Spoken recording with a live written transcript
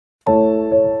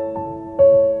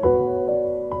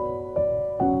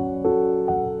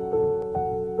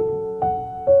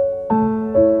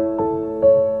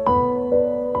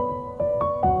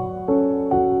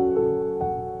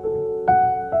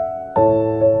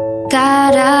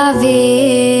God of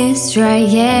Israel.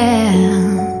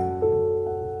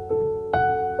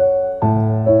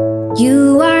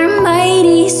 You are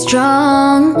mighty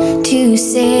strong to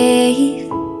save.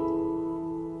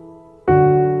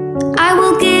 I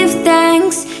will give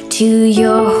thanks to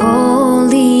your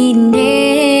holy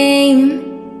name.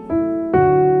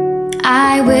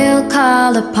 I will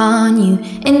call upon you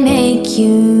and make you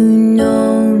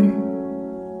known.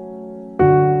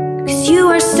 'Cause you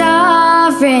are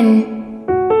sovereign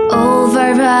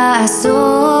over us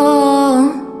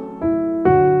all.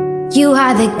 You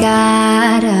are the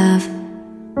God of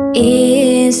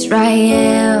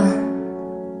Israel.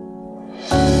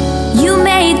 You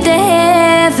made the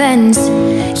heavens,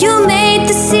 you made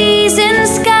the seas and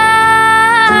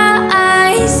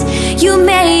skies. You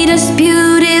made us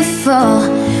beautiful,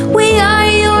 we are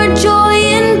your joy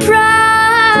and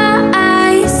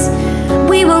prize.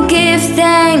 We will give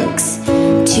thanks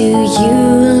to you,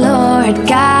 Lord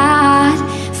God,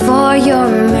 for your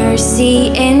mercy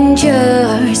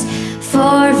endures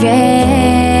forever.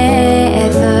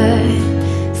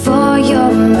 For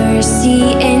your mercy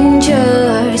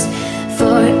endures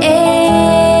forever.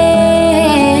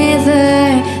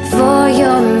 For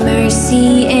your mercy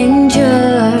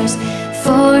endures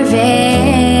forever.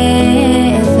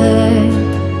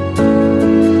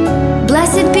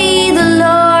 Blessed be the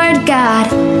Lord God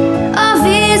of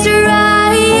Israel,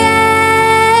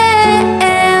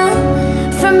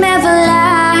 from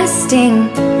everlasting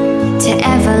to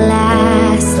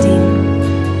everlasting.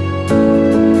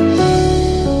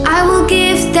 I will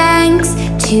give thanks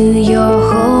to your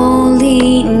holy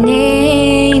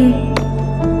name.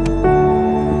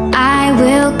 I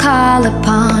will call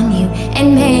upon you and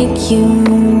make you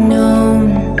known.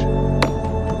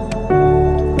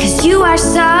 'Cause you are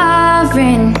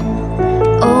sovereign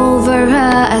over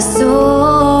us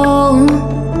all.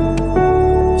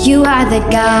 You are the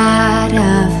God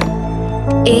of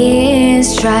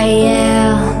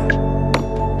Israel.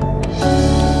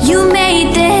 You made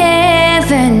the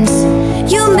heavens,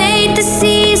 you made the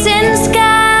seas and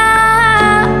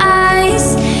skies.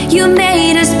 You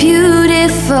made us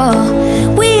beautiful,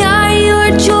 we are your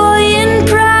joy and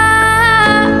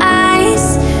prize.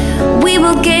 We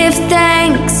will give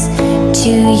thanks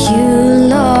to you,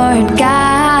 Lord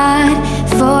God,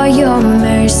 for your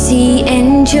mercy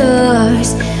endures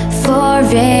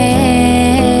forever.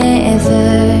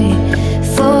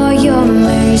 For your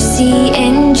mercy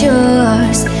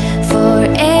endures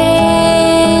forever.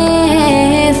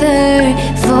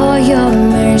 For your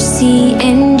mercy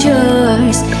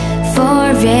endures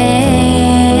forever.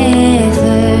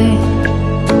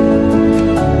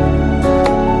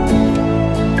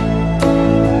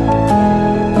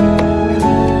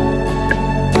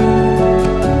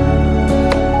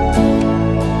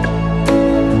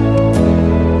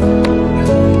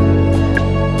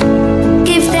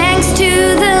 Give thanks to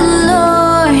the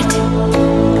Lord,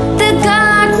 the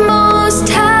God Most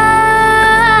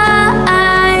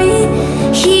High.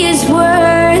 He is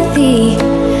worthy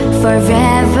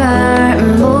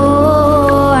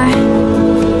forevermore.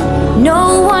 No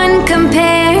one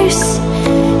compares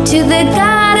to the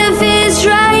God of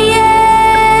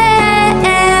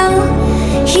Israel.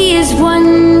 He is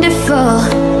wonderful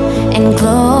and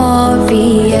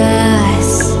glorious.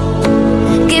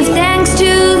 Give thanks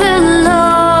to the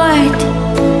Lord,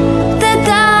 the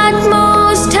God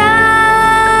Most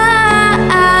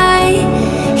High.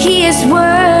 He is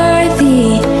worthy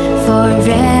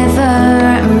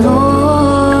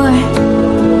forevermore.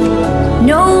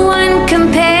 No one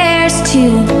compares to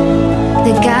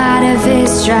the God of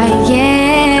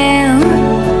Israel.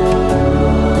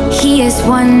 He is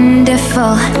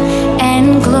wonderful and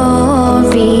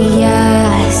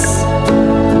glorious.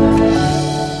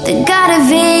 The God of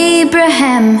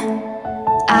Abraham,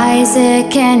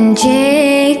 Isaac and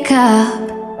Jacob.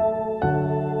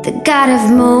 The God of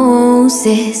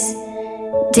Moses,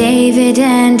 David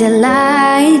and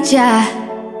Elijah.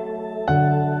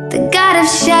 The God of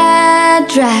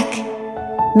Shadrach,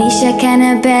 Meshach and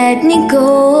Abednego.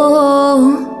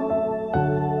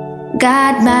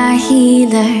 God, my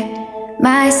healer,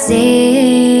 my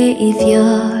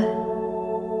Savior.